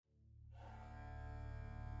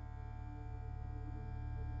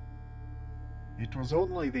It was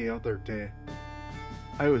only the other day.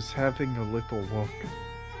 I was having a little walk,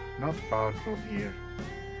 not far from here,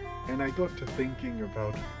 and I got to thinking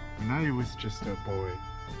about when I was just a boy.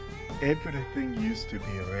 Everything used to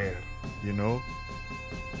be rare, you know?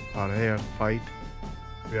 A rare fight,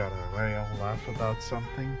 or a rare laugh about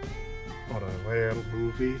something, or a rare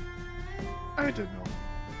movie. I don't know.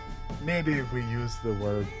 Maybe we used the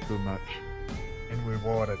word too much, and we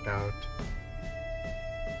wore it out.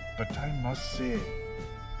 But I must say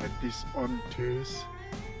that this Untoos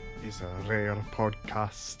is a rare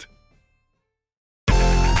podcast.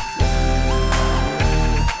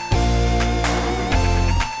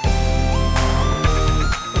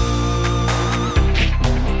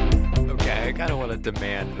 Okay, I kind of want to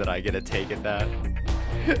demand that I get a take at that.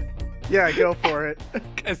 Yeah, go for it.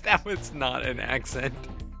 Because that was not an accent.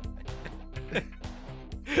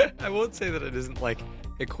 I won't say that it isn't like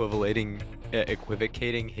equivocating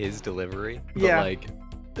his delivery, but Yeah. like,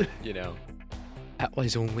 you know, that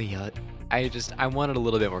was only I wanted a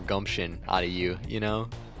little bit more gumption out of you, you know?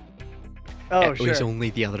 Oh, It was sure. only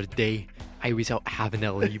the other day I was out having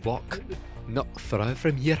a wee walk, not far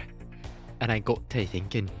from here, and I got to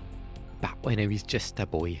thinking, back when I was just a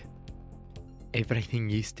boy, everything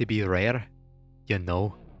used to be rare, you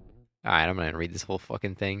know? Alright, I'm gonna read this whole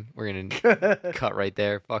fucking thing. We're gonna cut right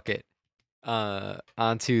there. Fuck it.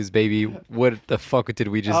 Ontoos, baby. What the fuck did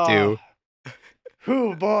we just do?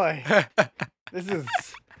 Whew, boy. This is...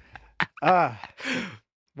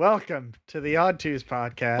 welcome to the Oddtoos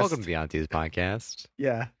podcast. Welcome to the Ontoos podcast.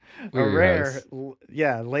 Yeah. We're A your rare,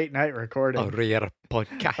 hosts. late night recording. A rare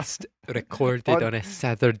podcast recorded on a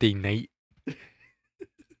Saturday night.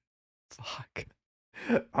 Fuck.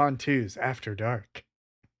 Ontoos After Dark.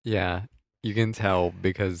 Yeah, you can tell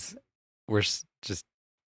because we're just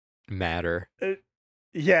madder.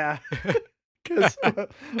 Yeah.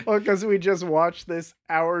 Because we just watched this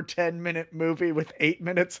 10-minute movie with 8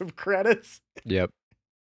 minutes of credits. Yep.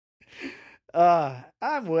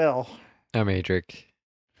 I'm Will. I'm Adric.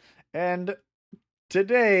 And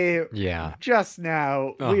today, Yeah. just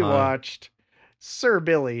now, we Uh-huh. watched Sir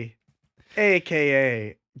Billy,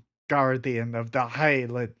 aka Guardian of the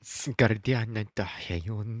Highlands. Guardian of the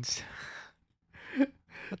Highlands.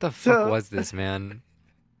 What the So- fuck was this, man?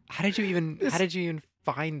 How did you even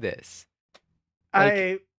find this?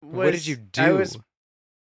 What did you do?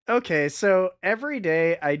 Okay, so every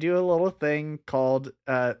day I do a little thing called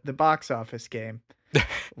the box office game,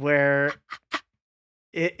 where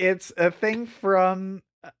it's a thing from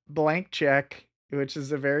Blank Check, which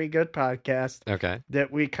is a very good podcast Okay.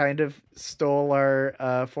 that we kind of stole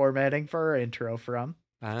our formatting for our intro from.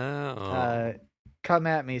 Oh. Come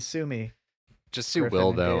at me, sue me. Just sue Griffin Will,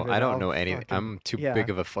 and though. David, I don't I'll know anything. fucking- I'm too yeah. big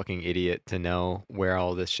of a fucking idiot to know where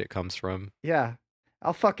all this shit comes from. Yeah,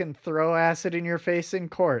 I'll fucking throw acid in your face in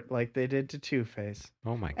court like they did to Two-Face.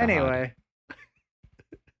 Oh my god. Anyway.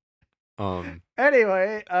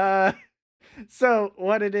 Anyway, So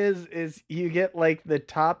what it is you get like the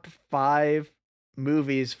top 5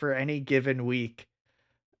 movies for any given week.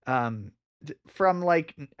 From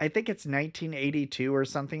like, I think it's 1982 or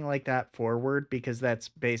something like that forward, because that's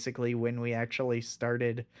basically when we actually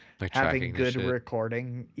started like having tracking this good shit.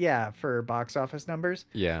 recording. Yeah, for box office numbers.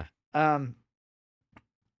 Yeah.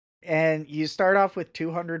 And you start off with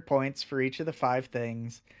 200 points for each of the 5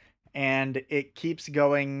 things, and it keeps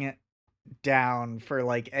going down for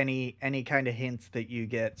like any kind of hints that you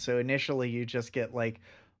get. So initially you just get like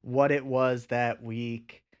what it was that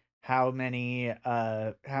week, how many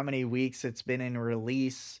weeks it's been in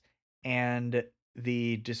release, and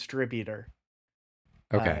the distributor.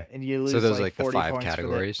 Okay. And you lose So those like the 40 5 points for that.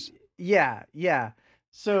 categories. Yeah.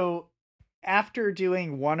 So after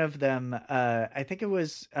doing one of them, I think it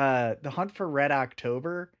was The Hunt for Red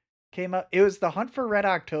October came up. It was The Hunt for Red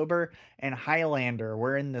October and Highlander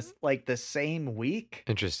were in this like the same week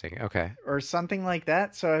Interesting. Okay. or something like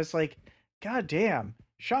that. So I was like, God damn,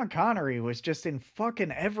 Sean Connery was just in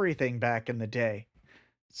fucking everything back in the day.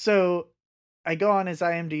 So I go on his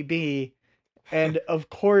IMDb, and of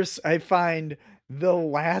course I find the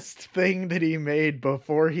last thing that he made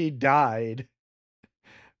before he died,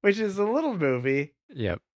 which is a little movie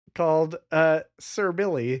Yep. called Sir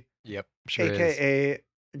Billy, Yep. Sure is. aka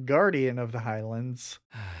Guardian of the Highlands,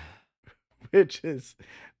 which is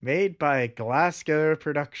made by Glasgow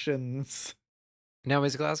Productions. Now,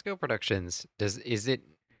 is Glasgow Productions, is it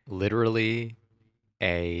literally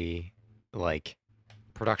a like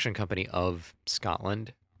production company of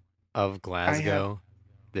Scotland, of Glasgow,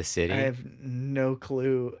 the city? I have no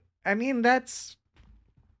clue. I mean, that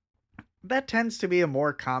tends to be a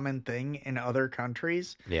more common thing in other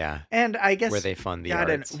countries. Yeah, And I guess where they fund the God,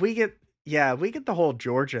 and arts. we get Yeah, we get the whole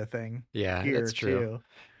Georgia thing Yeah, here that's true. too.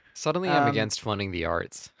 Suddenly I'm against funding the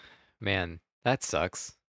arts. Man, that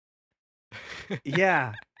sucks.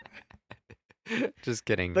 Yeah, Just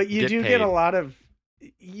kidding. but you Get do paid. get a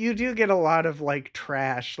lot of like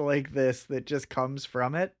trash like this that just comes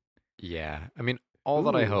from it. Yeah. I mean, all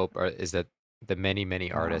that I Ooh. hope is that the many,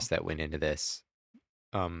 many Wow. artists that went into this,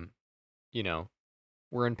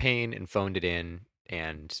 were in pain and phoned it in.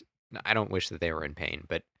 And I don't wish that they were in pain,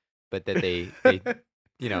 but that they I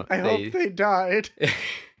hope they died.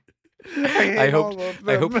 I hope all of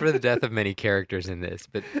I hope them. for the death of many characters in this,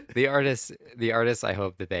 but the artists, I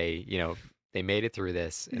hope that they, they made it through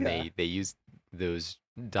this and Yeah. they used those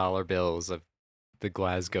dollar bills of the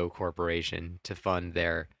Glasgow Corporation to fund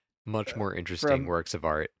their much more interesting works of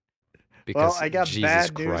art. Well, Because I got Jesus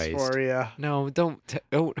bad Christ. news for you. No, don't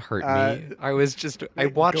hurt me. I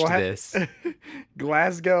watched this.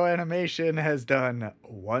 Glasgow Animation has done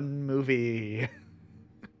one movie.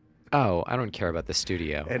 Oh, I don't care about the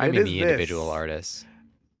studio. And I it mean is the this. individual artists.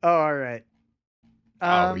 Oh, all right.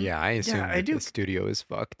 Oh yeah, I assume I that do the studio is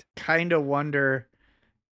fucked. kind of wonder,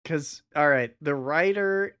 because all right, the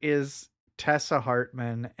writer is Tessa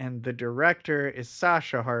Hartman and the director is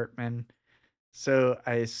Sasha Hartman. So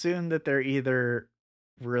I assume that they're either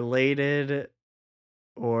related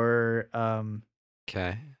or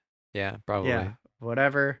Okay. Yeah, probably. yeah,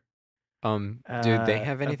 whatever. Do they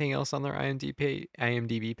have anything else on their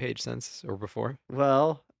IMDb page since or before?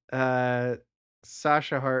 Well,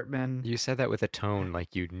 Sasha Hartman. You said that with a tone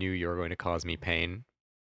like you knew you were going to cause me pain.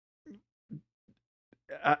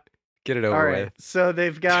 Get it over All right. with. So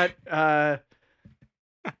they've got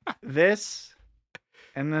this,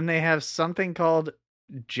 and then they have something called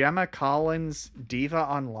Gemma Collins Diva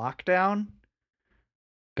on Lockdown.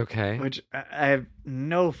 Okay. Which I have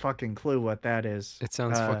no fucking clue what that is. It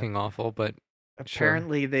sounds fucking awful, but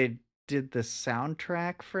apparently they did the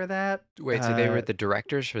soundtrack for that. Wait, so they were the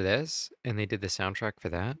directors for this, and they did the soundtrack for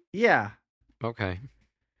that? Yeah. Okay.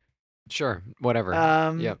 Sure. Whatever.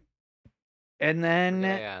 Yep. And then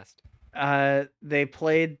I asked. they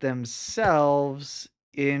played themselves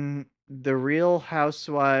in The Real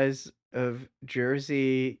Housewives of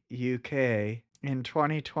Jersey, UK. In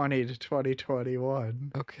 2020 to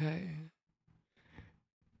 2021. Okay.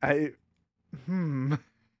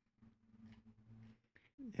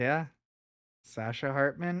 Yeah. Sasha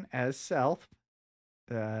Hartman as Self.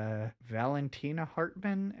 Valentina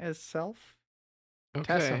Hartman as Self. Okay.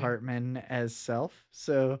 Tessa Hartman as Self.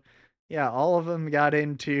 So, yeah, all of them got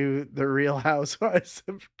into The Real Housewives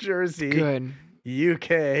of Jersey. Good.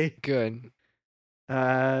 UK. Good.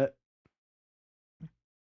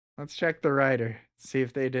 Let's check the writer. See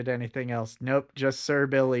if they did anything else. Nope, just Sir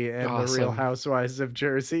Billy and The Real Housewives of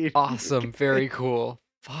Jersey. Awesome. Very cool.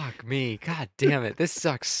 Fuck me. God damn it. This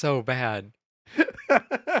sucks so bad.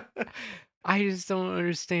 I just don't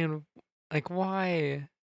understand. Like, why?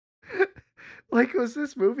 Like, was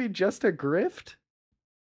this movie just a grift?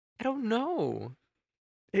 I don't know.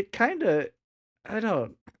 It kind of... I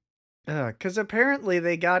don't... Because apparently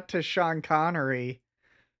they got to Sean Connery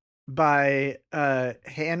by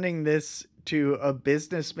handing this to a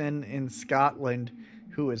businessman in Scotland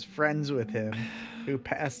who was friends with him, who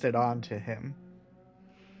passed it on to him.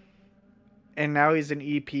 And now he's an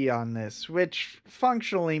EP on this, which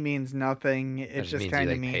functionally means nothing. It just kind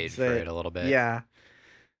of means paid that, for it a little bit. Yeah.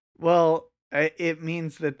 Well, it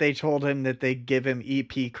means that they told him that they'd give him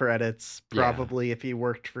EP credits, probably if he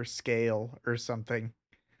worked for Scale or something.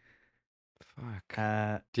 Fuck.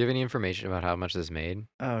 Do you have any information about how much this made?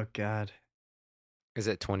 Oh, God. Is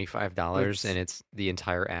it $25 and it's the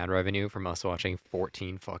entire ad revenue from us watching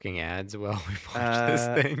 14 fucking ads while we watch this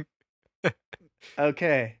thing?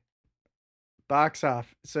 Okay. Box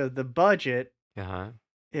off. So the budget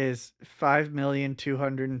is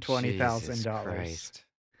 $5,220,000.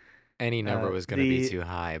 Any number was going to be too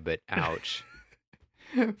high, but ouch.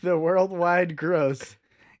 The worldwide gross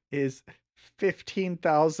is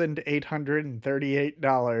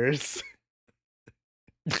 $15,838.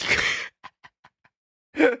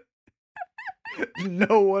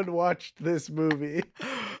 No one watched this movie.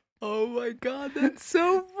 Oh my God, that's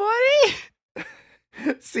so funny.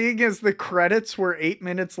 Seeing as the credits were 8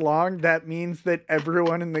 minutes long, that means that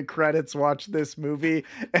everyone in the credits watched this movie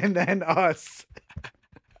and then us.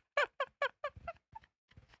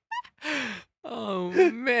 Oh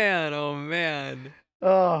man, oh man.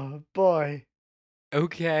 Oh boy.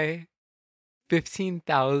 Okay.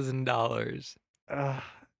 $15,000.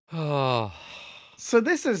 Oh. So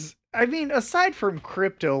this is, I mean, aside from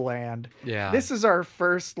Cryptoland, this is our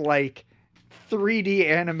first like 3D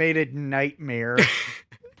animated nightmare.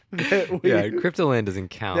 that Yeah, Cryptoland doesn't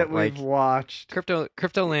count. that we've Like watched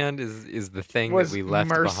Cryptoland is the thing that was we left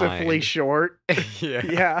mercifully behind. short. Yeah.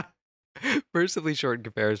 Yeah. Mercifully short in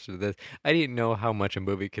comparison to this. I didn't know how much a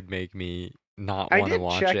movie could make me not I want to did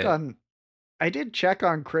watch check it. I did check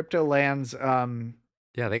on Cryptoland's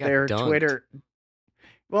Yeah, they got their dunked. Twitter.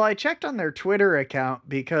 Well, I checked on their Twitter account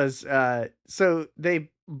because so they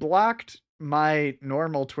blocked my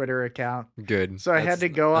normal Twitter account. Good. So I had That's to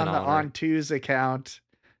go an on the honor. On2's account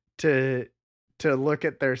to look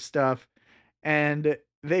at their stuff, and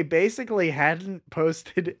they basically hadn't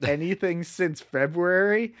posted anything since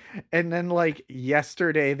February, and then like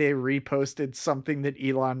yesterday they reposted something that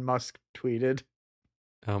Elon Musk tweeted,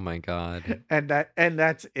 Oh my god. and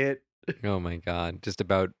that's it. Oh my god. Just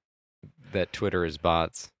about that Twitter is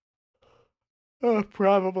bots. Oh,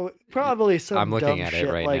 probably some I'm looking dumb at it shit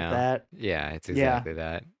right like now. that. Yeah, it's Yeah. exactly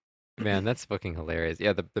that. Man, that's fucking hilarious.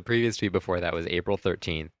 Yeah, the previous tweet before that was April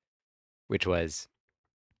 13th, which was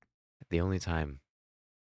the only time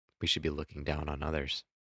we should be looking down on others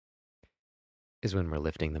is when we're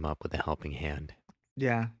lifting them up with a helping hand.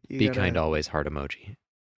 Yeah, Be kind always, heart emoji.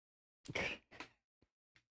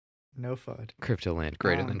 No fud. Cryptoland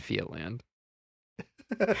greater than Fiatland.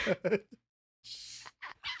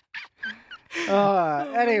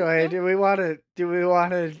 Anyway, do we want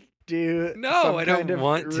to do No, some I don't kind of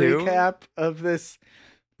want to. recap of this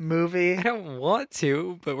movie? I don't want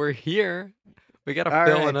to, but we're here. We gotta All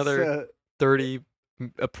fill right, another 30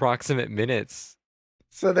 approximate minutes.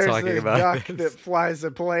 so there's talking this about duck this. that flies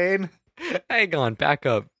a plane. Hang on, back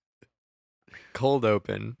up. Cold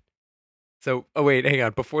open. So, oh wait, hang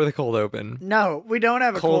on. Before the cold open, No, we don't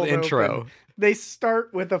have a cold cold intro. open. They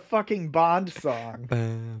start with a fucking Bond song.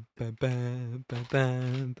 Ba, ba, ba, ba,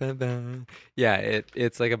 ba, ba, ba. Yeah,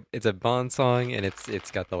 it's like it's a Bond song, and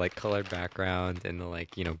it's got the like colored background and the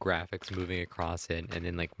like graphics moving across it, and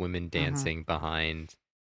then like women dancing behind.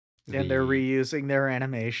 And they're reusing their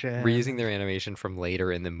animation. Reusing their animation from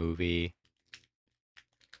later in the movie.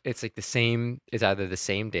 It's like it's either the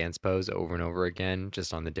same dance pose over and over again,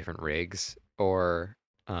 just on the different rigs, or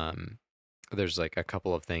there's like a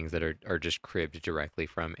couple of things that are just cribbed directly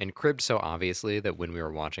from, and cribbed so obviously that when we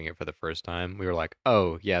were watching it for the first time, we were like,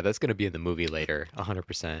 oh yeah, that's gonna be in the movie later,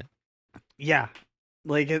 100%. Yeah,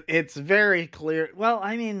 like it's very clear. Well,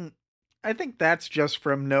 I mean, I think that's just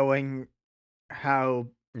from knowing how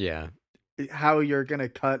you're gonna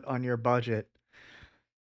cut on your budget.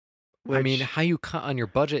 I mean, how you cut on your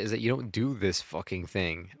budget is that you don't do this fucking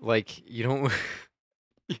thing. Like, you don't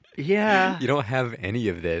yeah, you don't have any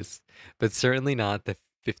of this, but certainly not the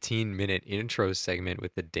 15-minute intro segment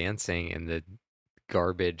with the dancing and the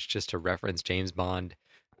garbage just to reference James Bond,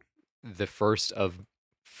 the first of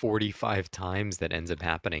 45 times that ends up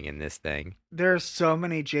happening in this thing. There's so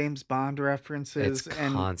many James Bond references, It's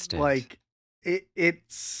and constant. like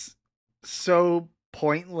it's so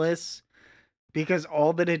pointless because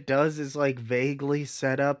all that it does is like vaguely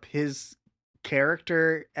set up his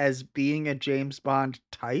character as being a James Bond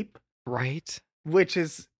type, Right? which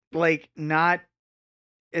is like not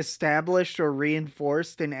established or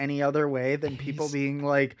reinforced in any other way than people being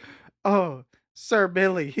like, oh, Sir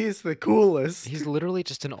Billy, he's the coolest. He's literally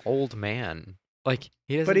just an old man. Like,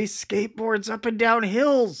 he doesn't. But he skateboards up and down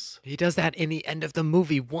hills. He does that in the end of the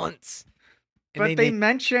movie once. And But they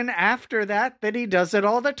mention after that he does it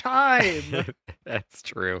all the time. That's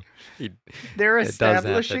true. They're it does happen.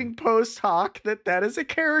 establishing post hoc that is a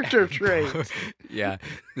character trait. Yeah.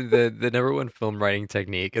 The number one film writing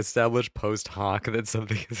technique, establish post hoc that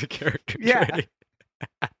something is a character Yeah. trait.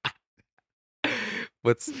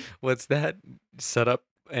 What's that? Set up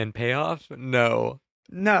and payoff? No.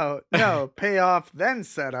 No, payoff then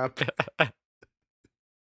set up.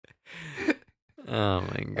 Oh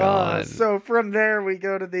my god. So from there we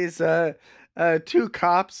go to these two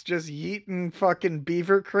cops just yeeting fucking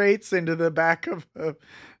beaver crates into the back of a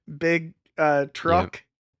big truck.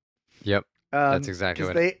 Yep. That's exactly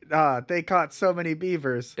what they caught so many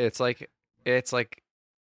beavers. It's like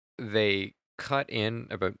they cut in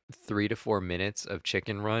about 3 to 4 minutes of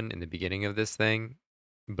Chicken Run in the beginning of this thing,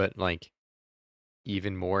 but like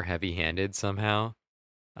even more heavy-handed somehow.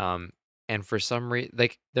 And for some reason,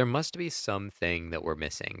 like, there must be something that we're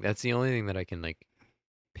missing. That's the only thing that I can like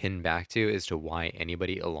pin back to as to why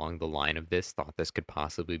anybody along the line of this thought this could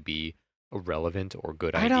possibly be a relevant or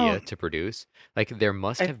good idea to produce. Like, there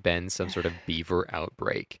must have been some sort of beaver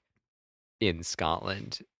outbreak in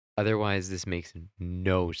Scotland. Otherwise, this makes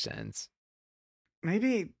no sense.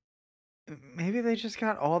 Maybe they just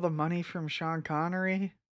got all the money from Sean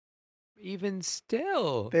Connery. Even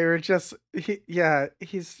still. They were just,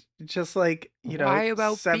 he's just like, Why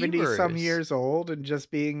about 70 some beavers? years old and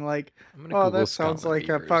just being like, I'm gonna oh, Google that sounds Scotland like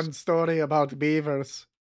a beavers. fun story about beavers.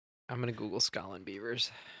 I'm gonna Google Scotland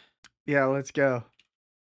beavers. Yeah, let's go.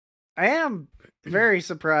 I am very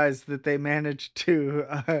surprised that they managed to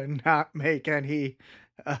not make any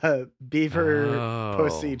beaver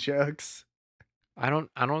pussy Oh. jokes. I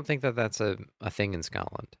don't think that that's a thing in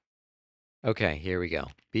Scotland. Okay, here we go.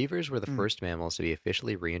 Beavers were the first mammals to be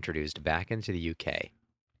officially reintroduced back into the UK.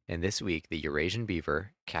 And this week, the Eurasian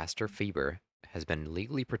beaver, Castor feber, has been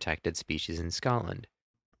legally protected species in Scotland.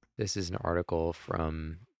 This is an article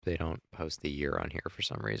from, they don't post the year on here for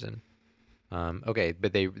some reason. Okay,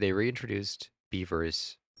 but they reintroduced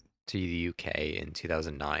beavers to the UK in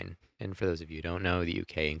 2009. And for those of you who don't know, the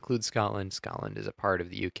UK includes Scotland. Scotland is a part of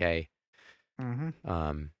the UK.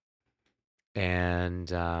 Mm-hmm.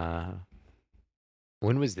 And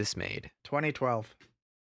when was this made? 2012.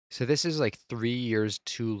 So this is like 3 years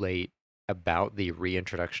too late about the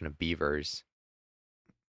reintroduction of beavers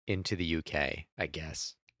into the UK, I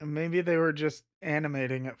guess. Maybe they were just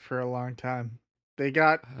animating it for a long time. They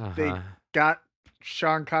got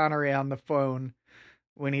Sean Connery on the phone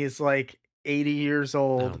when he's like 80 years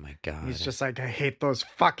old. Oh my god. He's just like, I hate those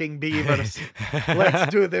fucking beavers.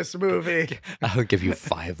 Let's do this movie. I'll give you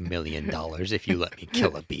 $5 million if you let me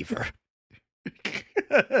kill a beaver.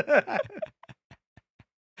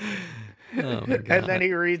 Oh my god. And then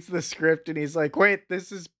he reads the script and he's like, wait,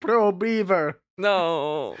 this is pro beaver.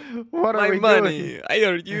 No. What are my we money. doing? I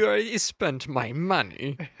heard you already spent my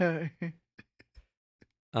money.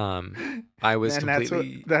 I was and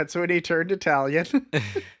completely... that's when he turned Italian.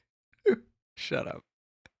 Shut up.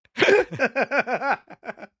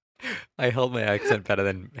 I held my accent better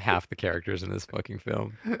than half the characters in this fucking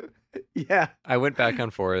film. Yeah. I went back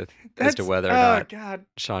and forth as to whether or not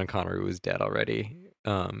Sean Connery was dead already.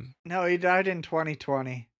 No, he died in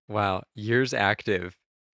 2020. Wow. Years active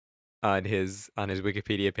on his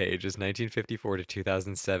Wikipedia page is 1954 to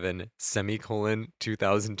 2007, semicolon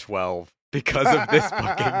 2012, because of this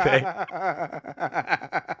fucking thing.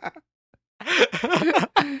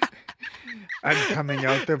 I'm coming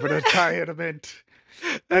out of retirement.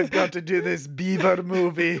 I've got to do this beaver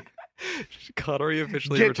movie. Connery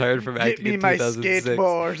officially retired from acting in 2006. Get me my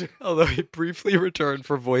skateboard. Although he briefly returned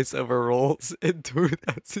for voiceover roles in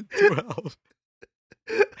 2012.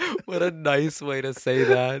 What a nice way to say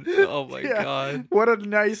that. Oh my god. What a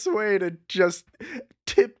nice way to just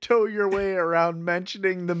tiptoe your way around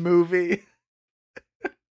mentioning the movie.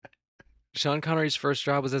 Sean Connery's first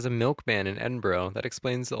job was as a milkman in Edinburgh. That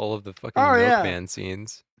explains all of the fucking milkman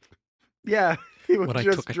scenes. Yeah, he would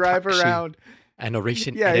just drive around. An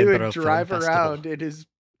oration he would drive around in his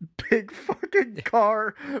big fucking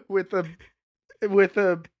car with a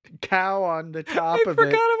cow on the top of it. I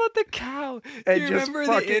forgot about the cow. Do you remember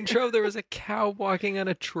the intro? There was a cow walking on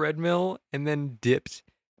a treadmill and then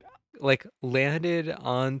landed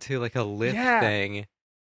onto like a lift thing.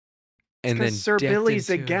 And then Sir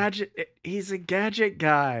Billy's a gadget. He's a gadget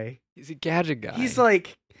guy. He's a gadget guy.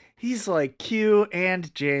 He's like Q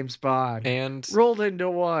and James Bond and rolled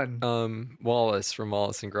into one. Wallace from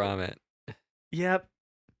Wallace and Gromit. Yep.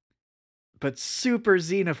 But super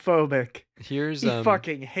xenophobic. He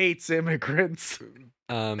fucking hates immigrants.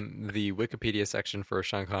 The Wikipedia section for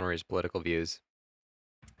Sean Connery's political views.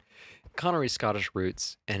 Connery's Scottish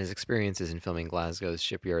roots and his experiences in filming Glasgow's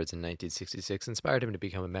shipyards in 1966 inspired him to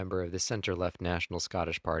become a member of the centre-left National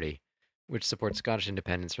Scottish Party, which supports Scottish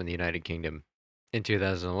independence from the United Kingdom. In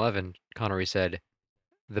 2011, Connery said,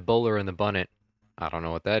 "The bowler in the bonnet, I don't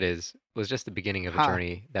know what that is, was just the beginning of a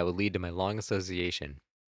journey that would lead to my long association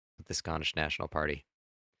with the Scottish National Party."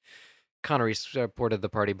 Connery supported the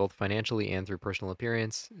party both financially and through personal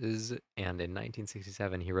appearances, and in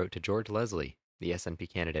 1967 he wrote to George Leslie, the SNP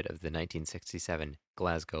candidate of the 1967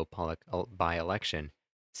 Glasgow by-election,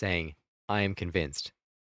 saying, I am convinced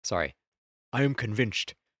that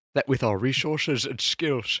with our resources and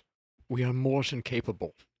skills, we are more than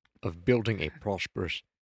capable of building a prosperous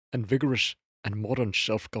and vigorous and modern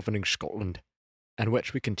self-governing Scotland, in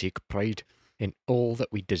which we can take pride in all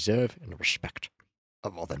that we deserve and respect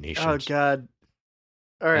of other nations. Oh, God.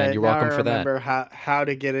 All right, and you're welcome for that. I remember how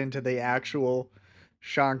to get into the actual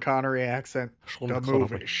Sean Connery accent. The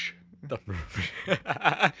movies.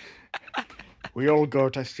 We all go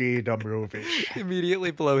to see the movies.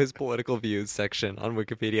 Immediately below his political views section on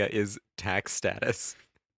Wikipedia is tax status.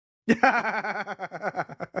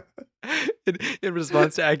 In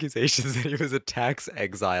response to accusations that he was a tax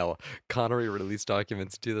exile, Connery released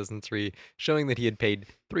documents in 2003 showing that he had paid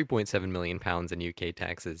 £3.7 million in UK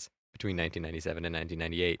taxes between 1997 and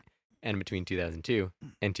 1998. and between 2002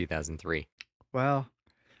 and 2003. Well,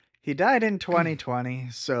 he died in 2020,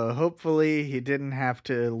 so hopefully he didn't have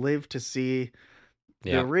to live to see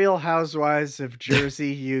Yeah, The Real Housewives of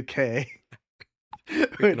Jersey, UK. we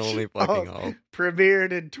can only fucking hope.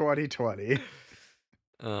 Premiered in 2020.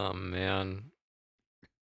 Oh man.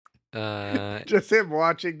 Just him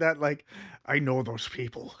watching that, like, I know those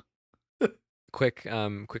people. Quick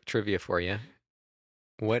trivia for you.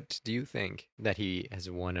 What do you think that he has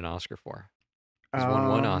won an Oscar for? He's won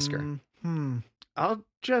one Oscar. I'll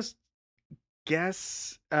just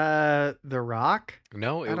guess The Rock.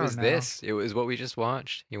 No, I it don't was know. this. It was what we just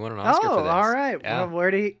watched. He won an Oscar for Oh, this. all right. Yeah. Well,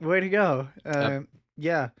 way to go.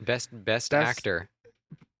 Yeah, Best actor.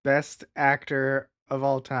 best actor of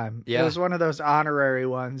all time. Yeah. It was one of those honorary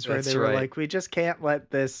ones where That's they were right. like, we just can't let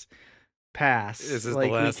this pass. This is the like,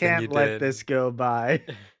 last we thing can't you let did. this go by.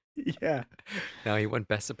 Yeah. No, he won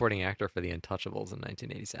Best Supporting Actor for The Untouchables in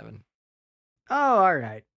 1987. Oh, all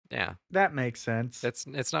right. Yeah, That makes sense. it's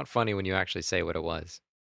not funny when you actually say what it was.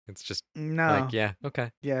 It's just No. like, yeah,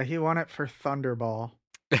 okay. Yeah, he won it for Thunderball.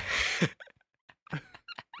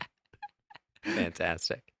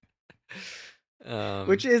 Fantastic.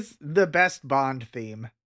 Which is the best Bond theme.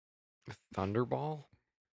 Thunderball?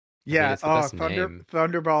 Yeah, it's the best name.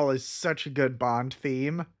 Thunderball is such a good Bond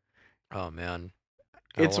theme. Oh man.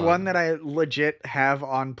 It's one that I legit have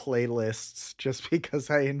on playlists just because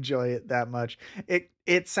I enjoy it that much.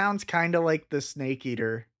 It sounds kind of like the Snake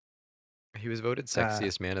Eater. He was voted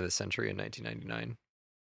sexiest man of the century in 1999.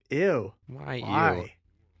 Ew. Why you? Why?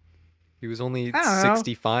 He was only I don't know.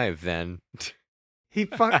 65 then. He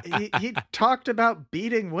talked about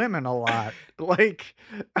beating women a lot. Like,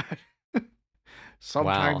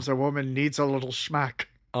 sometimes a woman needs a little schmack.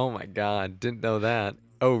 Oh my god, didn't know that.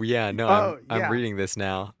 Oh yeah, no, yeah. I'm reading this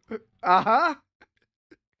now. Uh-huh.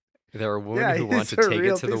 There are women Yeah, who want he's to a take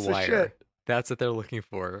real it to the piece of wire. shit. That's what they're looking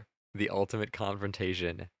for. The ultimate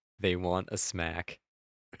confrontation. They want a smack.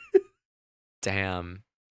 Damn.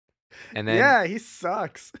 And then Yeah, he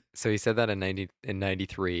sucks. so he said that in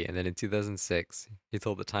 93, and then in 2006, he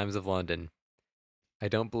told the Times of London, "I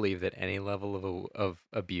don't believe that any level of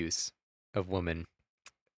abuse of women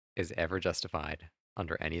is ever justified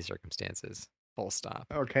under any circumstances." Full stop.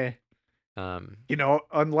 Okay. Um,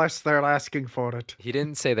 Unless they're asking for it. he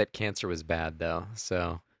didn't say that cancer was bad though,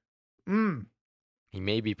 so he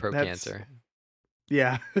may be pro cancer.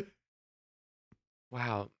 Yeah.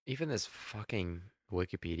 Wow, even this fucking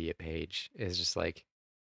Wikipedia page is just like,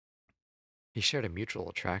 he shared a mutual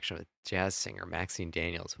attraction with jazz singer Maxine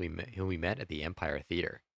Daniels, who we met at the Empire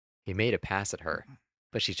Theater. He made a pass at her,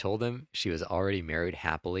 but she told him she was already married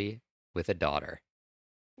happily with a daughter.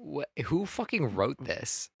 Who fucking wrote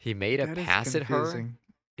this? He made a That is pass at her confusing.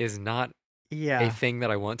 is not Yeah. a thing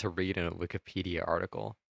that I want to read in a Wikipedia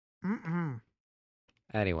article. Mm-mm.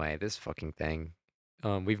 Anyway, this fucking thing.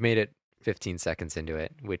 We've made it 15 seconds into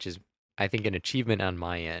it, which is, I think, an achievement on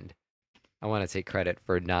my end. I want to take credit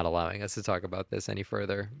for not allowing us to talk about this any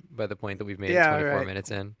further by the point that we've made it 24 minutes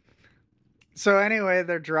in. So anyway,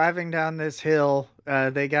 they're driving down this hill.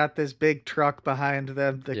 They got this big truck behind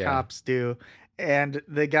them. The cops do. And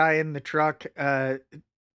the guy in the truck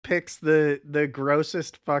picks the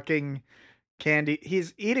grossest fucking candy.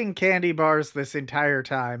 He's eating candy bars this entire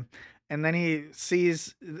time. And then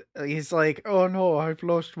he's like, oh no, I've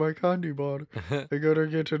lost my candy bar. I gotta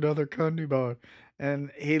get another candy bar.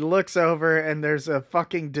 And he looks over and there's a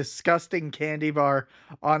fucking disgusting candy bar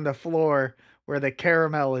on the floor where the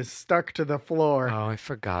caramel is stuck to the floor. Oh, I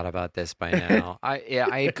forgot about this by now. I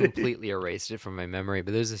had completely erased it from my memory,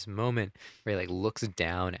 but there's this moment where he like looks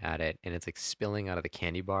down at it and it's like spilling out of the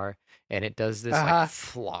candy bar, and it does this like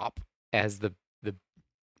flop as the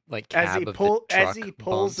like cab as he of the truck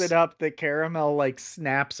pulls bumps. it up, the caramel like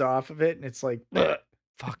snaps off of it and it's like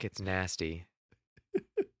fuck, it's nasty.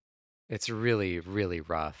 It's really, really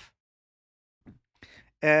rough.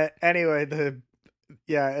 Anyway, and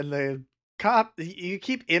the cop, you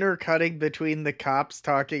keep intercutting between the cops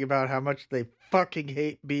talking about how much they fucking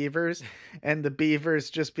hate beavers and the beavers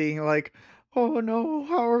just being like, oh no,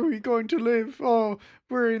 how are we going to live? Oh,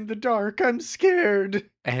 we're in the dark. I'm scared.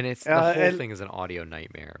 And it's the whole thing is an audio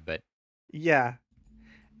nightmare, but yeah.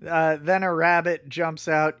 Then a rabbit jumps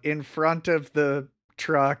out in front of the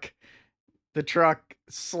truck. The truck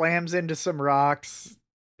slams into some rocks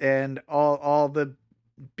and all the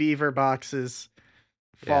beaver boxes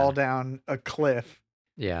fall down a cliff.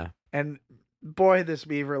 Yeah. And boy, this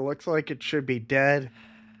beaver looks like it should be dead.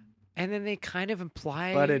 And then they kind of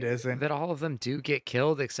imply but it isn't. that all of them do get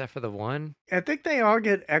killed except for the one. I think they all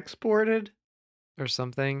get exported or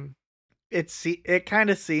something. it kind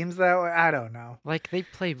of seems that way. I don't know. Like, they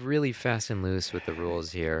play really fast and loose with the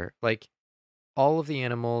rules here. Like, all of the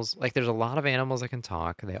animals, like, there's a lot of animals that can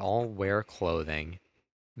talk. They all wear clothing.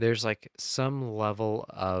 There's, like, some level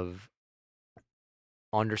of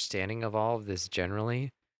understanding of all of this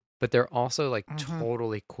generally, but they're also, like, Mhm.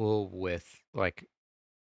 totally cool with, like,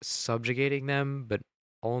 subjugating them, but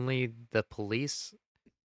only the police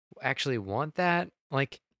actually want that.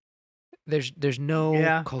 Like, there's no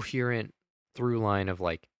Yeah. coherent through line of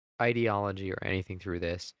like ideology or anything through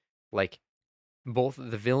this. Like, both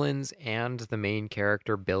the villains and the main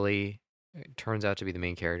character Billy, it turns out to be the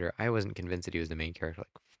main character. I wasn't convinced that he was the main character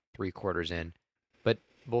like 3/4 in, but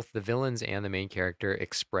both the villains and the main character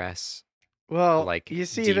express Well, like you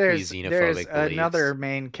see, deeply there's xenophobic another beliefs.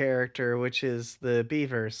 main character, which is the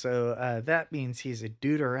beaver. So that means he's a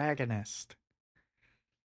deuteragonist,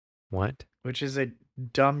 What? which is a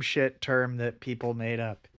dumb shit term that people made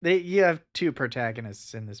up. You have two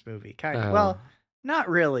protagonists in this movie, kind of. Oh, Well, not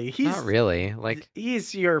really. not really. Like,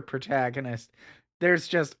 He's your protagonist. There's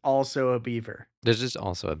just also a beaver. there's just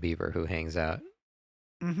also a beaver who hangs out.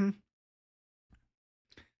 Mm-hmm.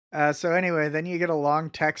 So anyway, then you get a long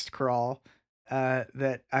text crawl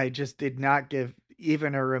that I just did not give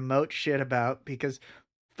even a remote shit about because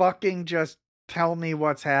fucking just tell me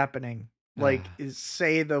what's happening. Like,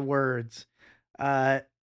 say the words.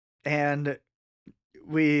 And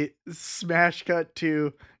we smash cut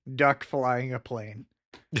to Duck flying a plane.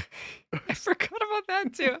 I forgot about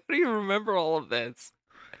that too. I don't even remember all of this.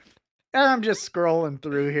 And I'm just scrolling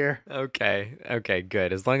through here. Okay,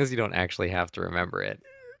 good. As long as you don't actually have to remember it.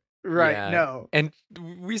 Right, Yeah. no. And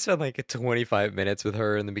we spent like 25 minutes with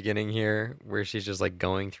her in the beginning here, where she's just like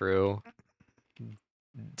going through,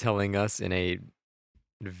 telling us in a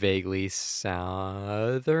vaguely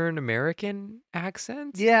Southern American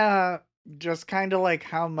accent. Yeah, just kind of like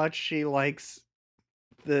how much she likes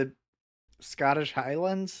the Scottish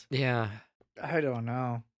Highlands. Yeah. I don't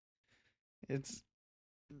know. It's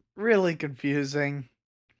really confusing.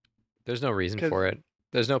 There's no reason 'Cause- for it.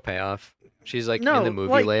 There's no payoff. She's like in No, the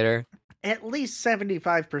movie like- later. At least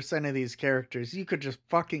 75% of these characters you could just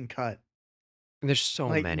fucking cut. And there's so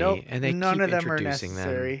Like, many, nope, and they none keep of them are introducing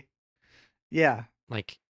necessary. them Yeah.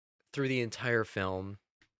 like through the entire film.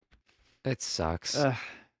 It sucks.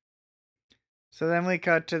 So then we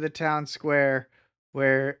cut to the town square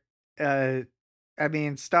where, I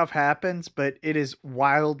mean, stuff happens, but it is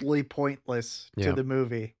wildly pointless to Yeah. the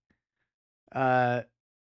movie.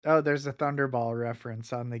 Oh, there's a Thunderball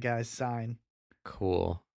reference on the guy's sign.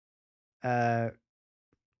 Cool.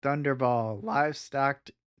 Thunderball,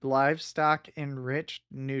 livestock enriched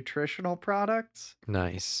nutritional products.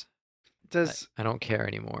 Nice. Does I don't care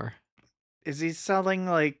anymore. is he selling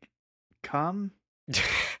like cum?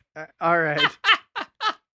 All right.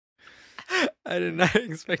 I did not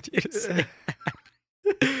expect you to say.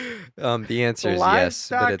 The answer is yes,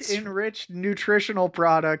 Livestock but it's. enriched nutritional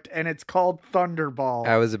product, and it's called Thunderball.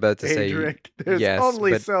 I was about to say Adric. There's yes,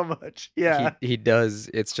 only but so much. Yeah. he does.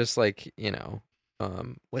 It's just like,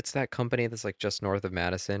 what's that company that's like just north of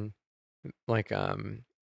Madison, like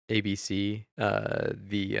ABC,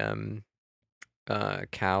 the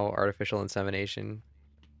cow artificial insemination.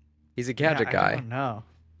 He's a gadget I guy. don't know.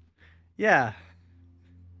 Yeah.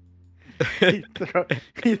 he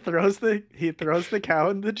throws the cow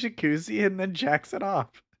in the jacuzzi and then jacks it off.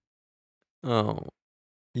 Oh,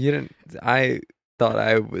 you didn't. I thought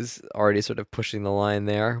I was already sort of pushing the line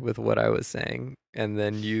there with what I was saying, and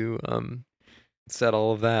then you said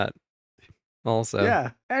all of that. Also,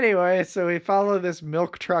 Yeah. Anyway, so we follow this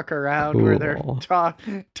milk truck around where they're Cool.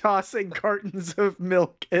 tossing cartons of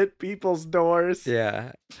milk at people's doors,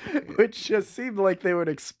 yeah, which just seemed like they would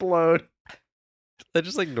explode. they're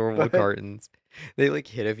just like normal But- cartons. They like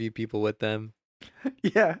hit a few people with them,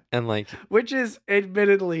 Yeah, and like which is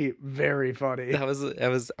admittedly very funny. that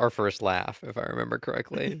was our first laugh, if I remember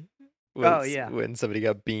correctly. Oh, was yeah. when somebody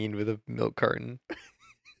got beaned with a milk carton.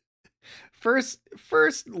 First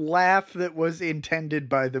laugh that was intended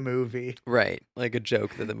by the movie, Right, like a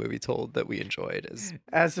joke that the movie told that we enjoyed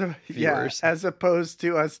as Viewers. as opposed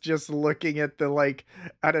to us just looking at the like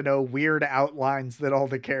I don't know weird outlines that all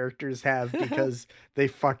the characters have because they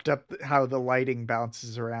fucked up how the lighting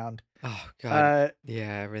bounces around. Oh god.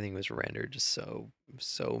 Yeah, everything was rendered just so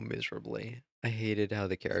miserably. I hated how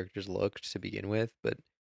the characters looked to begin with, but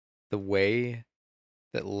the way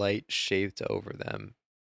that light shaped over them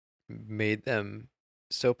made them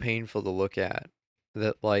so painful to look at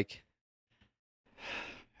that like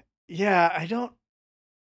Yeah,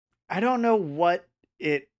 I don't know what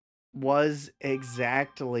it was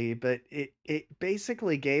exactly, but it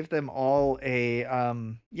basically gave them all a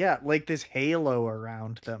like this halo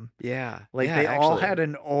around them. Yeah. Like yeah, they all actually. had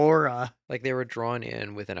an aura. Like they were drawn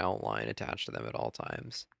in with an outline attached to them at all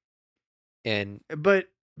times. And But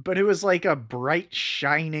it was like a bright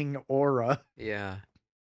shining aura. yeah,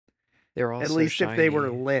 they were all At so least if they were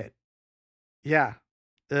shiny. lit. Yeah.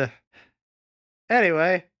 Ugh.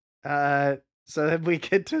 Anyway, so then we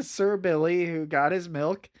get to Sir Billy, who got his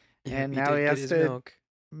milk, Yep, and he now did he get has his to milk.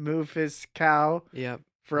 move his cow Yep.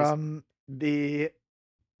 from the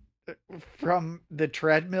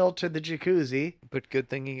treadmill to the jacuzzi. But good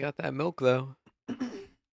thing he got that milk though.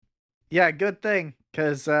 Yeah, good thing,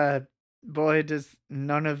 because boy, does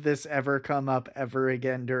none of this ever come up ever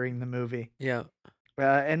again during the movie. Yeah.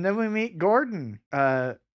 And then we meet Gordon,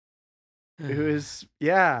 who is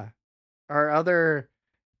our other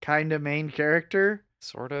kind of main character,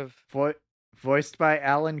 sort of. voiced by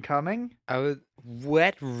Alan Cumming.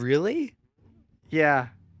 What, really? Yeah,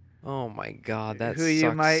 Oh my god, that who sucks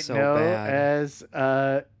you might so know bad. as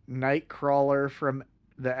Nightcrawler from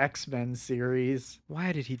the X-Men series.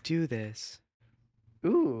 Why did he do this?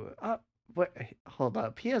 Ooh, what? Hold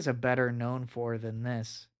up, he has a better known for than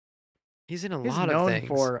this. He's in a His lot of known things.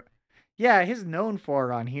 for, his known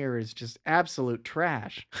for on here is just absolute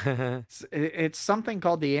trash. It's something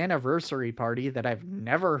called The Anniversary Party that I've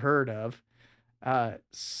never heard of.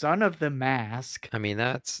 Son of the Mask. I mean,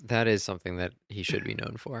 that is something that he should be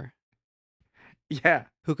known for. Yeah,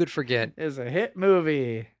 Who could forget is a hit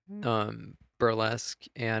movie. Burlesque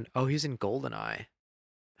and he's in Goldeneye.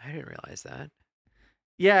 I didn't realize that.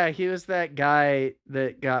 Yeah, he was that guy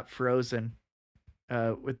that got frozen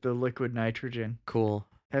with the liquid nitrogen. Cool.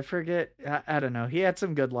 I forget. I don't know. He had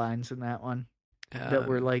some good lines in that one that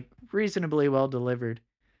were like reasonably well delivered.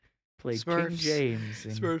 Played King Smurfs. James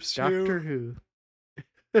in Smurfs Doctor 2.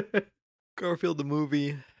 Who. Garfield the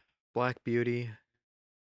movie, Black Beauty,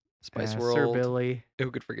 Spice World. Sir Billy, Who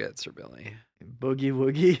could forget Sir Billy? Boogie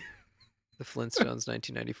Woogie. The Flintstones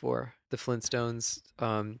 1994. The Flintstones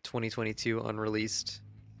 2022 unreleased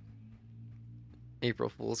April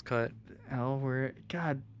Fool's cut.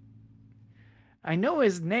 God. I know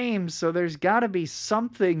his name, so there's got to be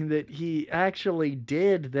something that he actually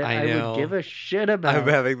did that I know. would give a shit about. I'm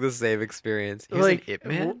having the same experience. He was Like, in Ip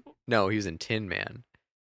Man? No, he was in Tin Man.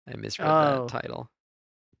 I misread Oh. that title.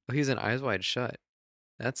 Oh, he was in Eyes Wide Shut.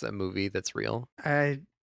 That's a movie that's real. I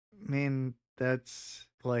mean, that's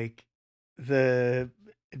like the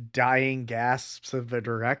dying gasps of the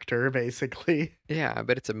director, basically. Yeah,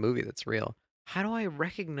 but it's a movie that's real. How do I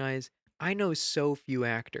recognize? I know so few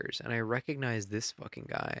actors, and I recognize this fucking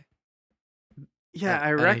guy. Yeah, And I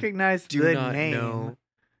I recognize Do the not name. know.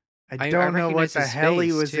 I I don't know what recognize the his hell he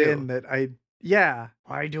face, was too. in that I. Yeah.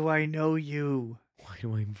 Why do I know you? Why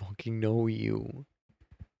do I fucking know you?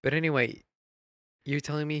 But anyway, you're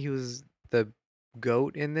telling me he was the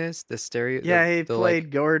goat in this? The stereo? Yeah, he the,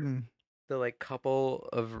 played Gordon. the like couple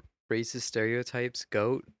of racist stereotypes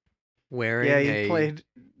goat wearing Yeah, he a played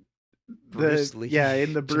Bruce Lee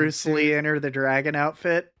in the Bruce Lee jumpsuit. Enter the Dragon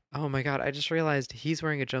outfit. Oh my god, I just realized he's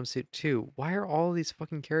wearing a jumpsuit too. Why are all these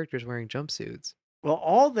fucking characters wearing jumpsuits? Well,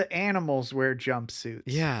 all the animals wear jumpsuits.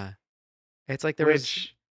 Yeah. It's like there was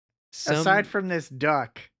Which, some aside from this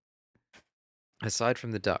duck,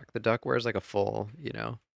 the duck wears like a full,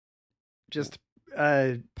 just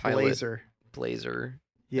a Pilot. blazer. blazer,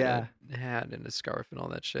 Yeah. and a hat and a scarf and all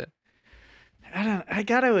that shit. I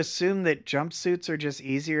gotta assume that jumpsuits are just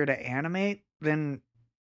easier to animate than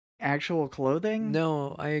actual clothing.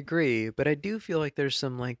 No, I agree, but I do feel like there's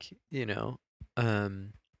some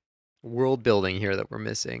world building here that we're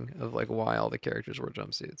missing of like why all the characters wear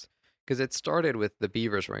jumpsuits. Because it started with the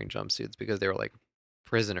beavers wearing jumpsuits because they were like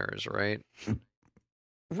prisoners, right?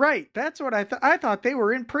 Right, that's what I thought. I thought they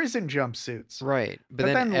were in prison jumpsuits. Right. But But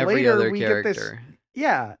then then every later other we get this- character.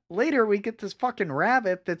 Yeah, later we get this fucking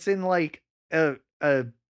rabbit that's in like a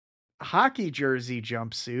hockey jersey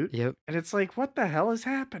jumpsuit, Yep. and it's like, what the hell is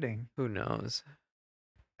happening? Who knows?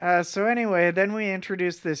 So anyway, then we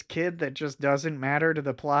introduce this kid that just doesn't matter to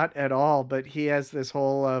the plot at all, but he has this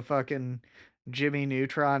whole fucking Jimmy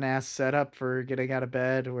Neutron ass setup for getting out of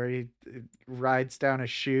bed where he rides down a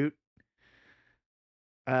chute.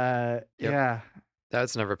 Yeah.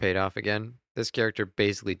 That's never paid off again. This character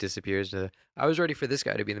basically disappears. I was ready for this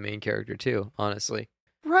guy to be the main character too, honestly.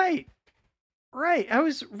 Right. I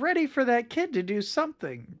was ready for that kid to do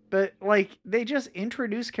something, but like they just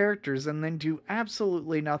introduce characters and then do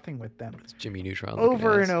absolutely nothing with them. It's Jimmy Neutron.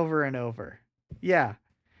 Over and over and over. Yeah.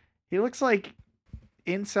 He looks like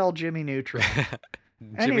incel Jimmy Neutron.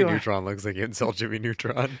 Jimmy Anyway. Neutron looks like Incel Jimmy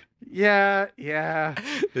Neutron. Yeah.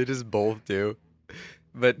 They just both do.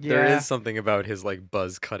 But there Yeah. is something about his like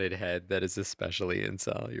buzz-cutted head that is especially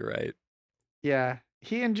incel. You're right. Yeah.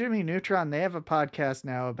 He and Jimmy Neutron, they have a podcast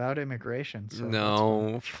now about immigration. So that's fun.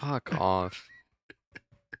 No, fuck off.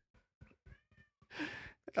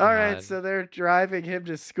 All right, God. so they're driving him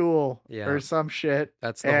to school Yeah. or some shit.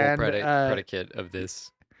 That's the whole predicate of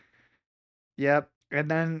this. Yep. And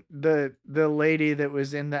then the lady that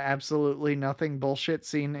was in the absolutely nothing bullshit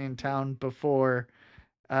scene in town before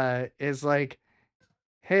is like,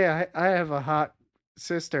 hey, I have a hot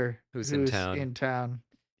sister Who's in town. in town.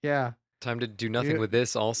 Yeah. Time to do nothing with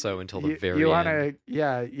this also until the very you end.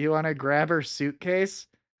 You wanna grab her suitcase?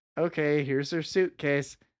 Okay, here's her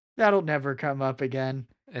suitcase. That'll never come up again.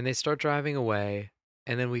 And they start driving away,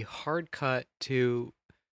 and then we hard cut to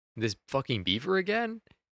this fucking beaver again.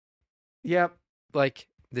 Yep. Like,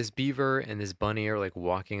 this beaver and this bunny are like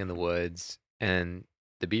walking in the woods, and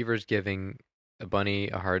the beaver's giving a bunny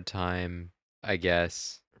a hard time, I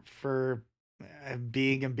guess, For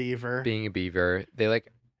being a beaver. being a beaver. They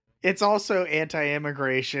like, It's also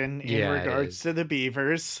anti-immigration in Yeah, it regards is. to the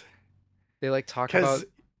beavers. they like talk 'Cause-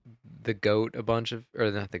 about the goat a bunch of, or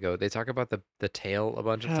not the goat. They talk about the tail a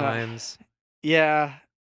bunch of times. Yeah.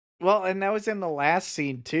 Well, and that was in the last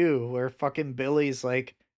scene too, where fucking Billy's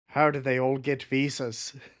like, how do they all get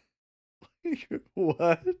visas?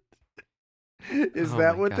 What? Is Oh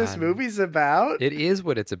that my what this God. movie's about? It is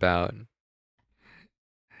what it's about.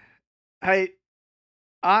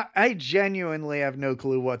 I genuinely have no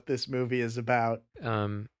clue what this movie is about.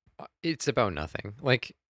 It's about nothing.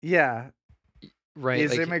 Like, Yeah. right?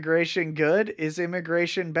 Is like, immigration good? Is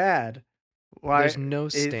immigration bad? Why? there's no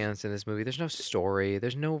stance in this movie. There's no story.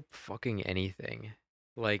 There's no fucking anything.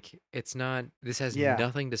 Like, it's not. This has Yeah.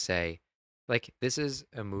 nothing to say. Like, this is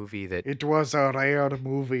a movie that It was a rare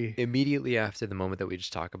movie. immediately after the moment that we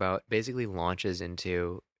just talked about basically launches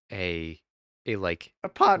into a like A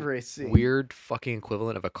pod race scene. weird fucking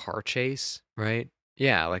equivalent of a car chase, right?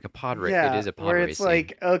 Yeah, like a pod race. Yeah, It is a pod where race. it's scene.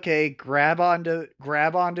 like, okay, grab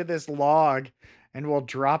onto this log, and we'll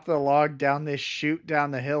drop the log down this chute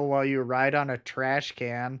down the hill while you ride on a trash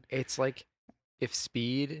can. It's like if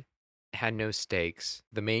Speed had no stakes,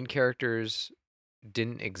 the main characters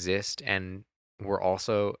didn't exist, and all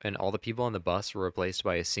the people on the bus were replaced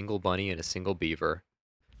by a single bunny and a single beaver.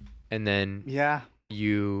 And then Yeah,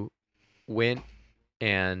 you went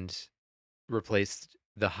and replaced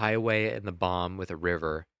the highway and the bomb with a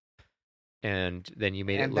river, and then you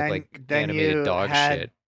made it And look then- like then animated you dog had-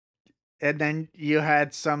 shit. and then you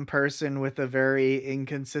had some person with a very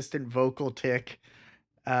inconsistent vocal tick,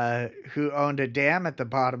 who owned a dam at the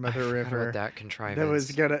bottom of I the forgot river about that contrivance.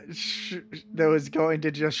 that was going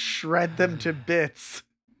to just shred them to bits.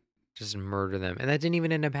 Just murder them, and that didn't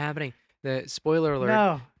even end up happening. The spoiler alert.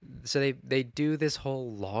 No, So they do this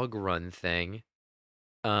whole log run thing,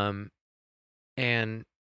 and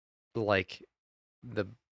like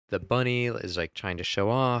the bunny is like trying to show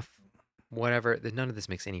off, whatever. None of this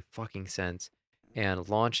makes any fucking sense, and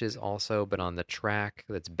launches also, but on the track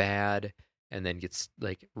that's bad, and then gets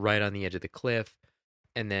like right on the edge of the cliff,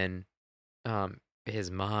 and then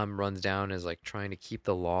his mom runs down and is like trying to keep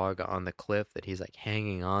the log on the cliff that he's like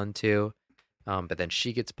hanging on to. But then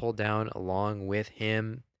she gets pulled down along with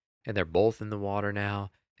him, and they're both in the water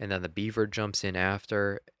now. And then the beaver jumps in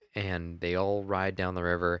after, and they all ride down the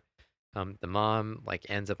river. The mom like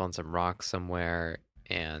ends up on some rocks somewhere,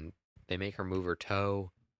 and they make her move her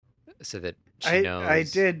toe so that she knows.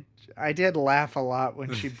 I did laugh a lot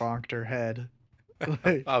when she bonked her head.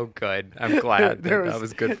 Like, Oh, good. I'm glad that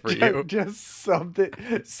was good for you. Just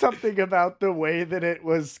something about the way that it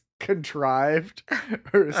was contrived,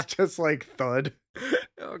 or it's just like thud.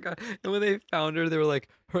 Oh god! And when they found her, they were like,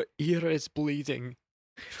 "Her ear is bleeding."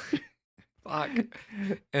 Fuck.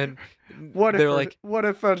 And What they if were like, what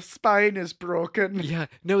if her spine is broken? "Yeah,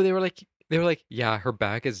 no." They were like, "Yeah, her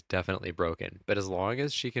back is definitely broken, but as long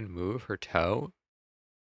as she can move her toe,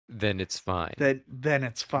 then it's fine. Then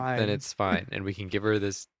it's fine. Then it's fine, and we can give her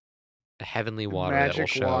this heavenly water that will magic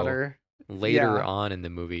show water. later Yeah. on in the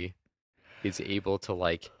movie. Is able to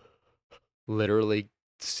like literally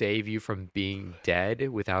save you from being dead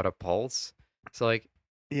without a pulse. So like,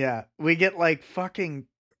 Yeah, we get like fucking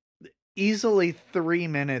easily 3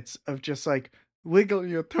 minutes of just like wiggle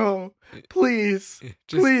your toe, please,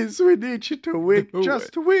 just, please. We need you to do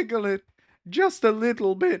just wiggle it, just a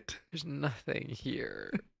little bit. there's nothing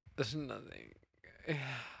here. There's nothing.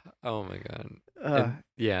 Oh my god. Uh, And,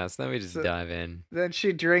 yeah, so then we just so- dive in. Then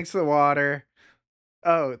she drinks the water.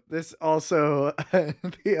 Oh, this also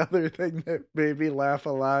the other thing that made me laugh a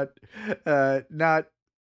lot, not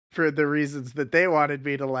for the reasons that they wanted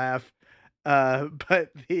me to laugh,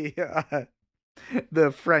 but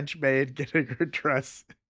the French maid getting her dress,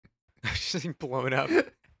 She's like blown up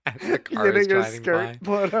as the car is getting her driving skirt by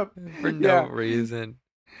blown up. for Yeah, no reason.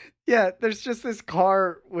 yeah. There's just this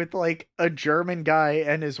car with like a German guy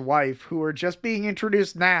and his wife who are just being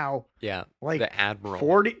introduced now, Yeah, like the Admiral.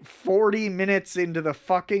 40 minutes into the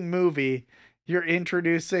fucking movie. You're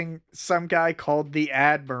introducing some guy called the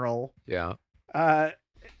Admiral. Yeah.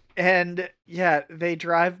 And yeah, they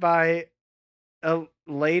drive by a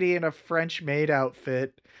lady in a French maid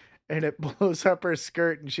outfit and it blows up her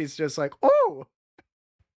skirt and she's just like, oh,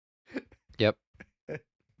 Yep.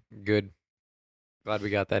 Good. Glad we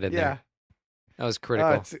got that in yeah. there. That was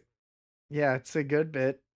critical. It's a good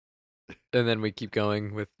bit. And then we keep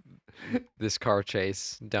going with this car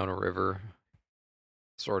chase down a river.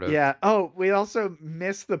 Sort of. Yeah. Oh, we also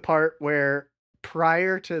missed the part where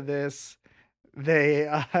prior to this, they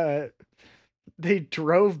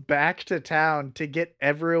drove back to town to get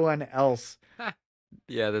everyone else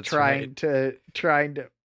Yeah, that's trying right.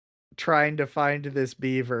 to find this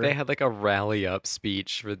beaver. They had like a rally up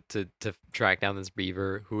speech to track down this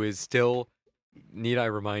beaver who is still, need I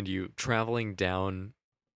remind you, traveling down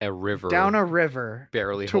a river. towards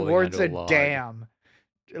Barely holding onto a log. dam.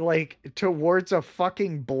 Like towards a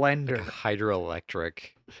fucking blender. Like a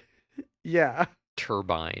hydroelectric Yeah.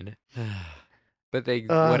 turbine. But they,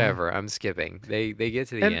 whatever, I'm skipping. They get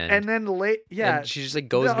to the end. And then and she just like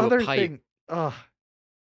goes the into other a pipe. thing,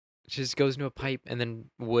 She just goes into a pipe and then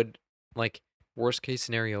would, like, worst case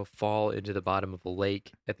scenario, fall into the bottom of a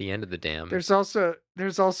lake at the end of the dam. there's also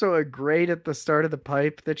a grate at the start of the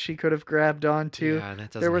pipe that she could have grabbed onto. Yeah, and that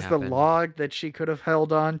doesn't There was happen. the log that she could have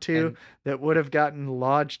held onto And- that would have gotten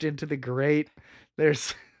lodged into the grate.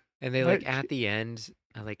 There's And they, like, at the end,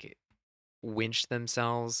 like, winch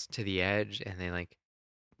themselves to the edge and they, like,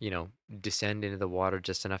 descend into the water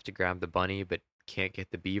just enough to grab the bunny, but can't get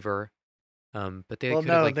the beaver. But they could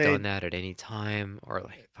have, like, done that at any time, or,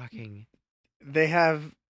 like, fucking... They have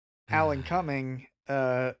Alan Cumming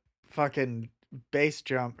fucking base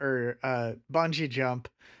jump or bungee jump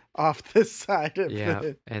off the side of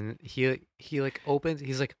the... And he like opens,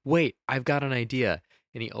 he's like, wait, I've got an idea.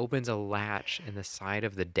 And he opens a latch in the side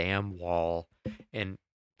of the dam wall and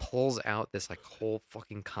pulls out this like whole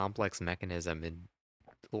fucking complex mechanism and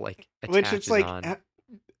like attaches Which it's like on.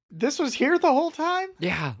 This was here the whole time?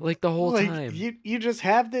 Yeah, like the whole like, time. You just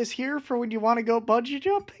have this here for when you want to go bungee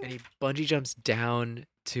jumping? And he bungee jumps down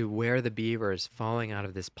to where the beaver is falling out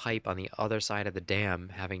of this pipe on the other side of the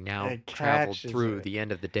dam, having now traveled through the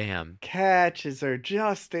end of the dam. Catches her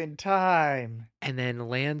just in time. And then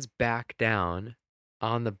lands back down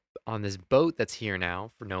on this boat that's here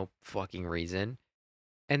now for no fucking reason.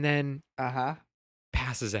 And then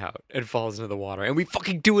passes out and falls into the water. And we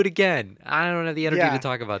fucking do it again. I don't have the energy to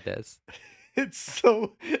talk about this. It's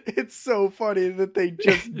so funny that they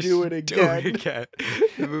just do it again.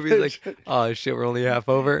 The movie's like, oh shit, we're only half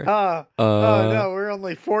over. Oh no, we're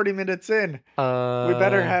only 40 minutes in. We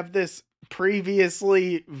better have this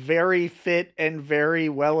previously very fit and very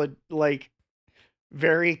well, like,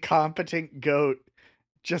 very competent goat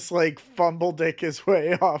just like fumble dick his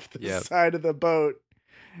way off the side of the boat.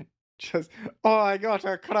 Just, I got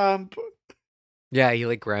a cramp. Yeah, he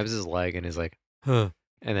like grabs his leg and is like, huh,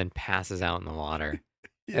 and then passes out in the water.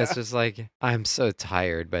 It's just like, I'm so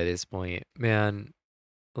tired by this point, man.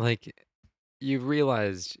 Like, you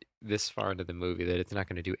realized this far into the movie that it's not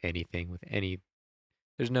going to do anything with any.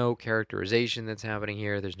 There's no characterization that's happening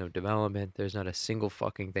here. There's no development. There's not a single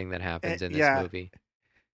fucking thing that happens in this movie.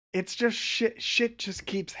 It's just shit. Shit just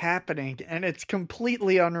keeps happening, and it's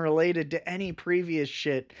completely unrelated to any previous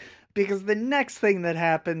shit. Because the next thing that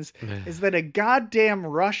happens is that a goddamn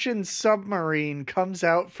Russian submarine comes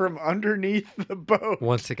out from underneath the boat.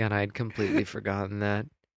 Once again, I had completely forgotten that.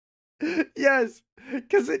 Yes,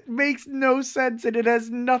 because it makes no sense and it has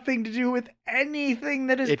nothing to do with anything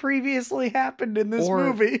that has previously happened in this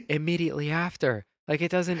movie. Immediately after. Like, it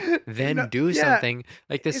doesn't then do something.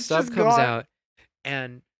 Like, the sub comes out,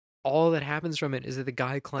 and all that happens from it is that the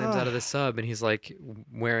guy climbs out of the sub, and he's, like,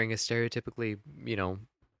 wearing a stereotypically,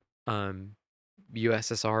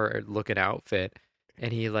 USSR looking outfit,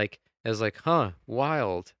 and he like is like, huh,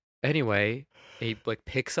 wild. Anyway, he like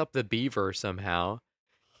picks up the beaver somehow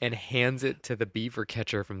and hands it to the beaver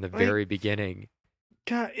catcher from the very beginning.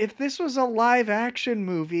 God, if this was a live action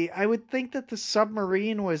movie, I would think that the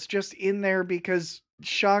submarine was just in there because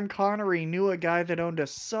Sean Connery knew a guy that owned a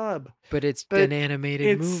sub. But it's But an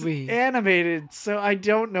animated It's movie. animated, so I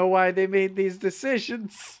don't know why they made these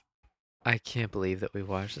decisions. I can't believe that we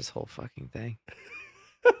watched this whole fucking thing.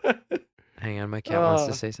 Hang on, my cat wants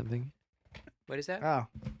to say something. What is that? Oh,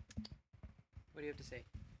 What do you have to say?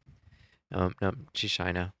 No, she's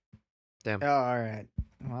shy now. Damn. oh, all right.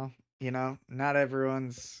 Well, not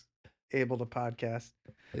everyone's able to podcast.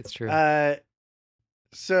 It's true.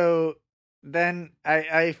 So then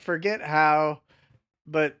I forget how,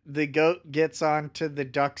 but the goat gets onto the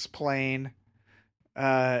duck's plane,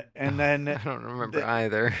 and then I don't remember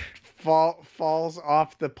either. falls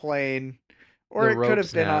off the plane, or The it could rope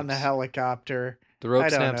have been on the snaps. helicopter. The rope I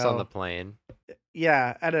don't snaps on know. the plane.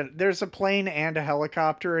 Yeah, there's a plane and a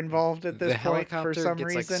helicopter involved at this The point helicopter for some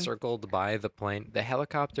gets reason. like circled by the plane. The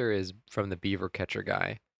helicopter is from the beaver catcher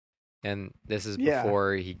guy, and this is Yeah.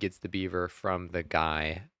 before he gets the beaver from the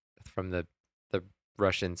guy, from the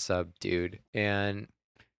Russian sub dude, and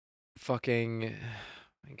fucking,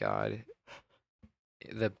 my God,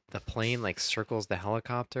 the plane like circles the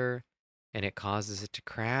helicopter, and it causes it to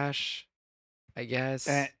crash. I guess.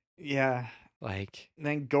 Yeah. Like,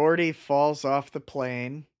 Then Gordy falls off the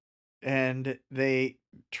plane, and they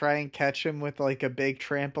try and catch him with like a big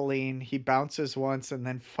trampoline. He bounces once and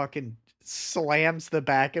then fucking slams the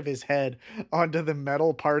back of his head onto the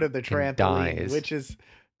metal part of the trampoline, dies. which is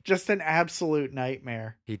just an absolute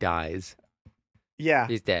nightmare. he dies. Yeah.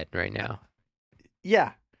 He's dead right now.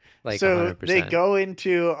 Yeah. Like, So 100%. they go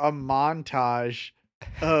into a montage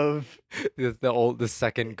of the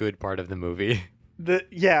second good part of the movie. the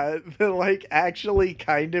like actually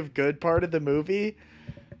kind of good part of the movie,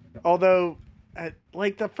 although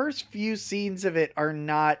like the first few scenes of it are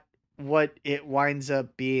not what it winds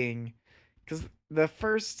up being, because the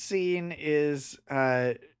first scene is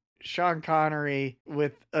Sean Connery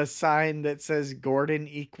with a sign that says Gordon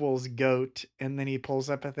equals goat, and then he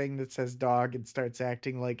pulls up a thing that says dog and starts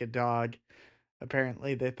acting like a dog.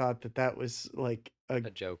 Apparently they thought that was like a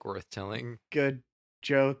joke worth telling. good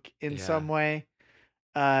joke in Yeah. some way.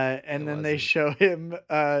 And It then they wasn't. show him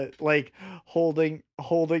like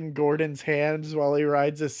holding Gordon's hands while he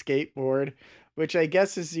rides a skateboard, which I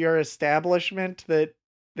guess is your establishment that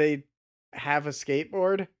they have a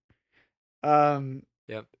skateboard.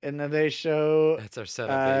 Yep. And then they show That's our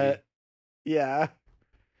setup, baby. yeah,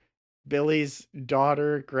 Billy's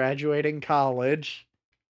daughter graduating college.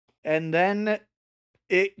 And then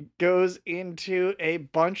it goes into a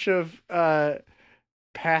bunch of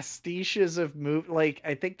pastiches of like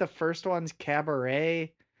I think the first one's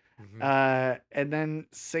Cabaret, Mhm. and then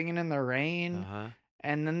Singing in the Rain, Uh-huh.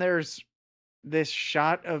 and then there's this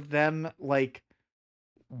shot of them like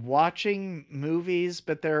watching movies,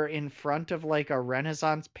 but they're in front of like a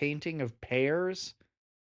Renaissance painting of pears,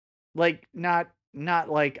 like not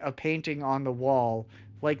like a painting on the wall,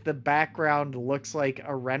 like the background looks like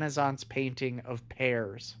a Renaissance painting of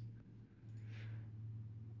pears.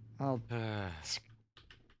 I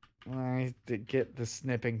have to get the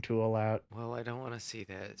snipping tool out. Well, I don't want to see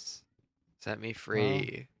this. Set me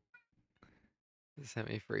free. Set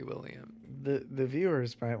me free, William. The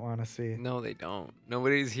viewers might want to see. No, they don't.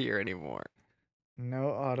 Nobody's here anymore.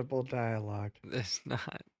 No audible dialogue. It's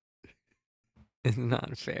not. It's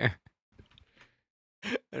not fair.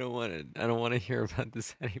 I don't want to hear about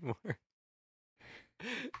this anymore.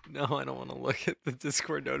 No, I don't want to look at the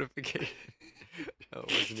Discord notification. Oh,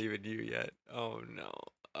 it wasn't even you yet. Oh no.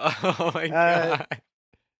 Oh my God.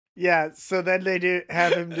 Yeah, so then they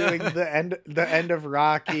have him doing the end of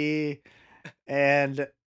Rocky, and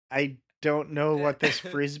I don't know what this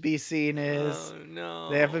frisbee scene is. Oh no.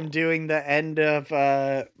 They have him doing the end of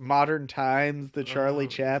Modern Times, the Charlie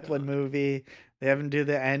Chaplin movie. They have him do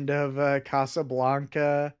the end of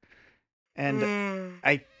Casablanca, and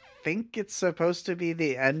I think it's supposed to be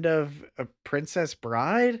the end of Princess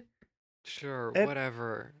Bride. Sure,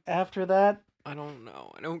 whatever. After that, I don't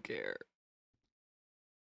know. I don't care.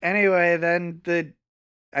 Anyway, then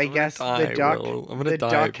I guess the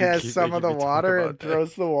duck has some of the water and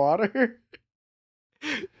throws the water.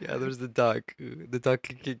 Yeah, there's the duck. The duck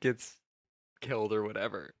gets killed or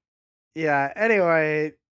whatever. Yeah,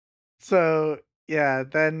 anyway, so yeah,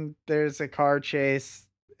 then there's a car chase,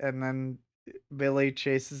 and then Billy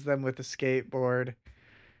chases them with a skateboard,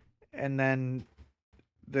 and then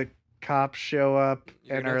the cops show up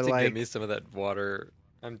and are like, "Give me some of that water.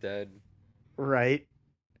 I'm dead." Right.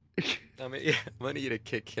 I'm gonna eat a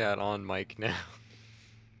Kit Kat on mic now.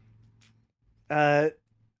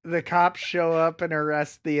 The cops show up and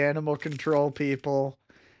arrest the animal control people,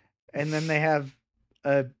 and then they have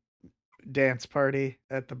a dance party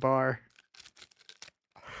at the bar.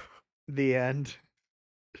 The end.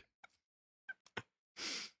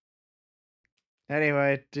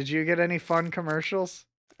 Anyway, did you get any fun commercials?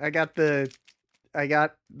 I got the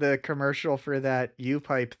commercial for that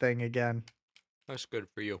U-pipe thing again. That's good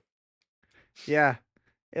for you. Yeah,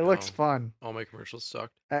 it looks Oh. fun. All my commercials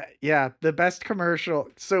sucked. Yeah, the best commercial.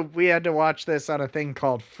 So we had to watch this on a thing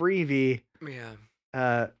called Freevee, Yeah.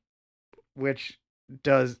 which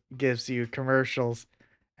gives you commercials.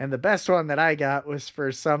 And the best one that I got was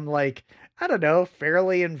for some, like, I don't know,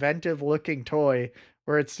 fairly inventive looking toy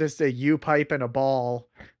where it's just a U-pipe and a ball,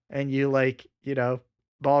 and you, like, you know,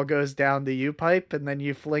 ball goes down the U-pipe and then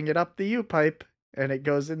you fling it up the U-pipe and it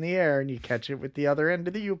goes in the air and you catch it with the other end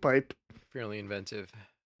of the U-pipe. Fairly inventive.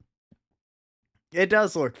 It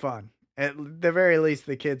does look fun. At the very least,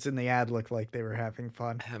 the kids in the ad looked like they were having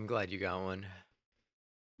fun. I'm glad you got one.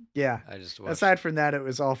 Yeah. I just watched Aside from that, it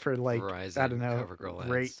was all for, like, Verizon I don't know,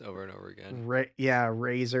 CoverGirl ads over and over again.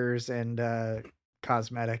 razors and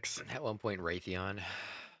cosmetics. At one point, Raytheon.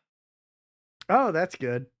 Oh, that's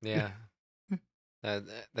good. Yeah.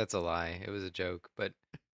 That's a lie. It was a joke, but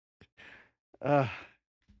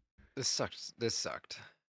this sucked. This sucked.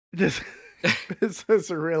 This is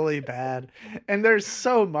really bad. And there's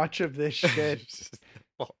so much of this shit.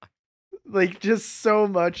 Like, just so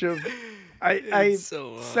much of... I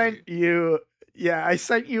sent you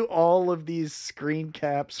all of these screen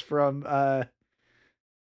caps from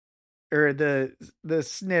or the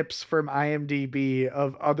snips from IMDb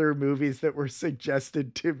of other movies that were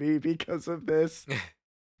suggested to me because of this.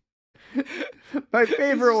 My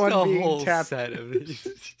favorite one being set of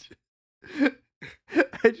these.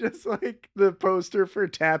 I just like the poster for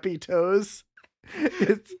Tappy Toes.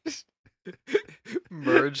 It's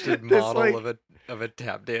merged and model of a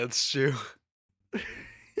tap dance shoe.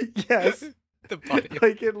 Yes. The body.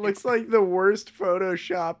 Like, it looks like the worst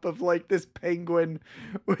Photoshop of, like, this penguin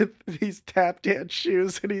with these tap dance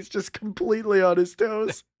shoes and he's just completely on his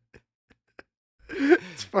toes.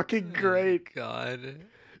 It's fucking great. Oh, God.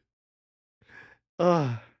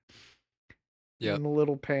 Ugh. Yep. And the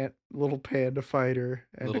little panda fighter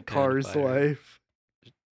and Little A Cars Panda Life.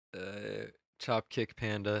 Chop Kick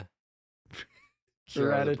Panda.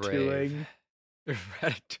 Ratatouille.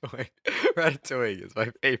 Ratatouille is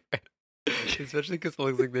my favorite. Especially because it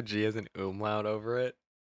looks like the G has an umlaut over it.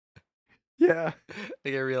 Yeah.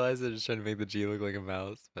 Like, I realized they're just trying to make the G look like a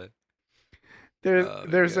mouse, but...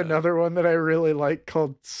 There's another one that I really like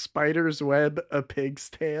called Spider's Web, A Pig's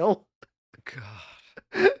Tail.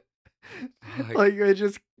 God. Like,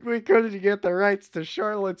 we couldn't get the rights to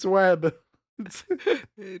Charlotte's Web.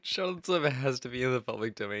 Charlotte's Web has to be in the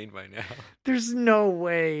public domain by now. There's no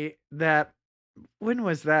way that... When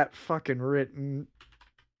was that fucking written?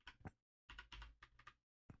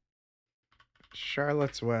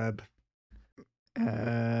 Charlotte's Web.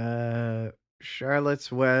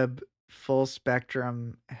 Charlotte's Web Full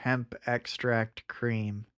Spectrum Hemp Extract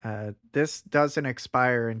Cream. This doesn't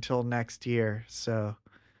expire until next year, so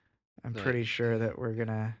I'm pretty sure that we're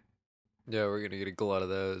gonna... Yeah, we're gonna get a lot of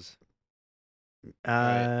those.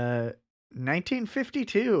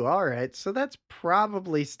 1952. All right, so that's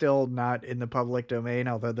probably still not in the public domain,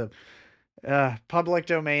 although the public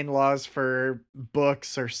domain laws for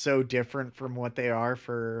books are so different from what they are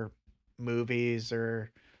for movies or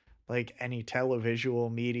like any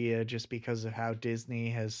televisual media, just because of how Disney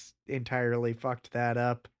has entirely fucked that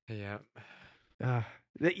up. Yeah.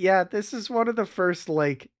 Yeah, this is one of the first,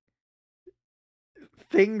 like,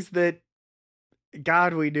 things that,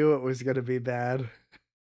 God, we knew it was going to be bad.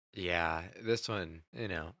 Yeah, this one,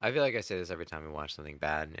 I feel like I say this every time we watch something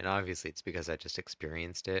bad, and obviously it's because I just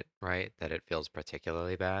experienced it, right? That it feels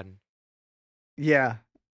particularly bad. Yeah.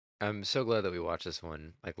 I'm so glad that we watched this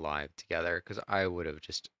one, like, live together, because I would have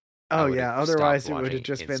just... Oh, yeah, otherwise it would have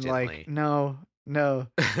just been like, no,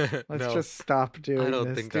 let's just stop doing this. I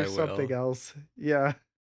don't think I will. Something else. Yeah.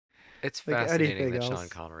 It's like fascinating that else. Sean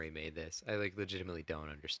Connery made this. I, like, legitimately don't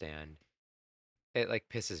understand. It, like,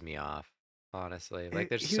 pisses me off. Honestly, like,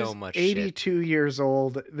 there's so much 82 shit. years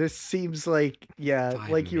old. This seems like, yeah, $5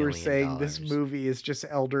 like you were million. saying, this movie is just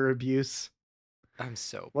elder abuse. I'm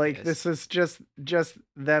so like, pissed. This is just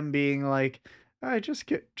them being like, I just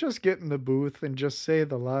get in the booth and just say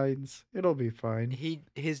the lines. It'll be fine.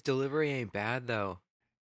 His delivery ain't bad though.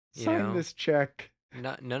 Sign this check.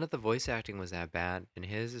 None of the voice acting was that bad, and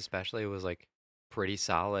his especially was like pretty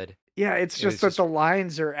solid. Yeah, it's just that the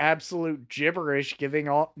lines are absolute gibberish, given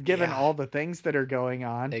all the things that are going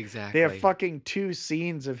on. Exactly. They have fucking 2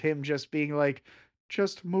 scenes of him just being like,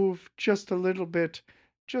 just move just a little bit,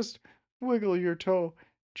 just wiggle your toe,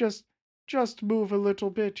 just move a little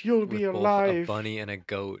bit, you'll be alive. Both a bunny and a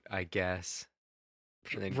goat, I guess.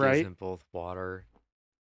 And then right? gives them both water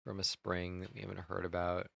from a spring that we haven't heard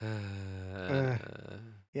about.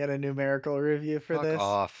 You had a numerical review for Fuck this?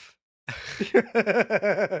 off.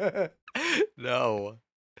 No.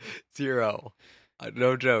 0.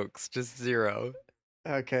 No jokes, just 0.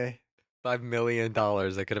 Okay. $5 million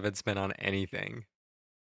that could have been spent on anything.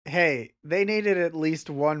 Hey, they needed at least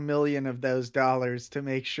 1 million of those dollars to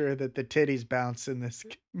make sure that the titties bounce in this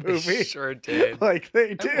movie. They sure did. Like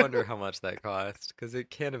they do. I wonder how much that cost, because it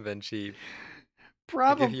can't have been cheap.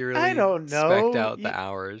 Probably. Like if you really I don't know. spec'd out the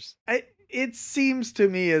hours. It seems to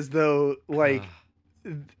me as though like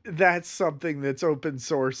that's something that's open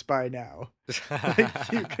source by now.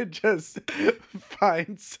 Like you could just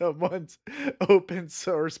find someone's open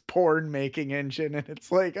source porn making engine, and it's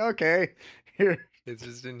like, okay, here. It's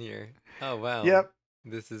just in here. Oh wow. Yep.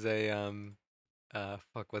 This is a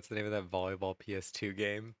fuck, what's the name of that volleyball PS2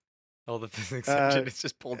 game? All the physics engine is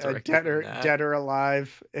just pulled directly from that. Dead or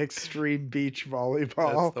Alive Extreme Beach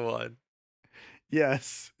Volleyball. That's the one.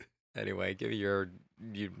 Yes. Anyway, give me your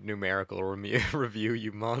numerical review,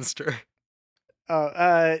 you monster.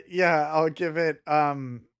 Oh, yeah, I'll give it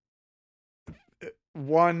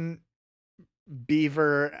 1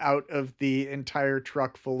 beaver out of the entire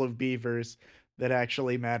truck full of beavers that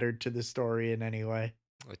actually mattered to the story in any way.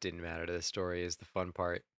 What didn't matter to the story is the fun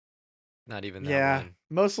part. Not even that Yeah, one.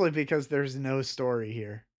 mostly because there's no story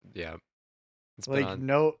here. Yeah. It's Like been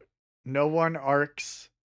on... no one arcs,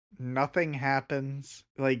 nothing happens.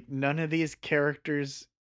 Like none of these characters.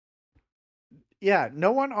 Yeah,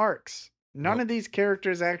 no one arcs. None Nope. of these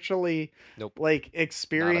characters actually Nope. like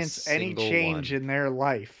experience any single change one. in their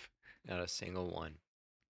life. Not a single one.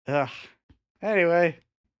 Ugh. Anyway.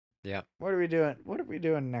 Yeah. What are we doing? What are we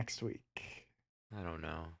doing next week? I don't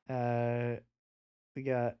know. We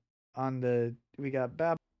got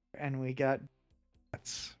Bab and we got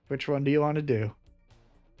which one do you want to do?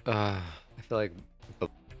 I feel like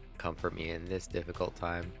comfort me in this difficult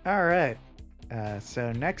time. All right.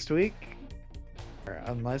 So next week,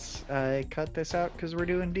 unless I cut this out because we're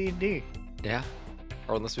doing D&D. Yeah.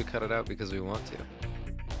 Or unless we cut it out because we want to.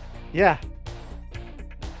 Yeah.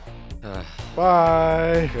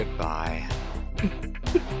 Bye. Goodbye.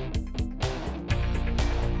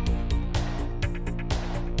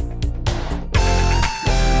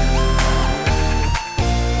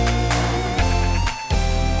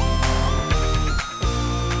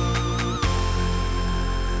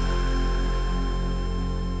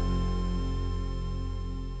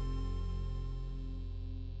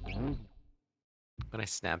 When I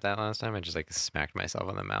snapped that last time, I just like smacked myself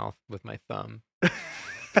on the mouth with my thumb.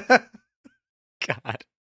 God.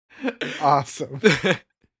 Awesome.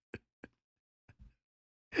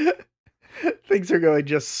 Things are going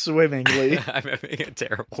just swimmingly. I'm having a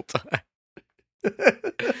terrible time.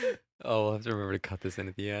 Oh, I'll have to remember to cut this in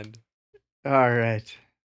at the end. All right.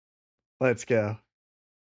 Let's go.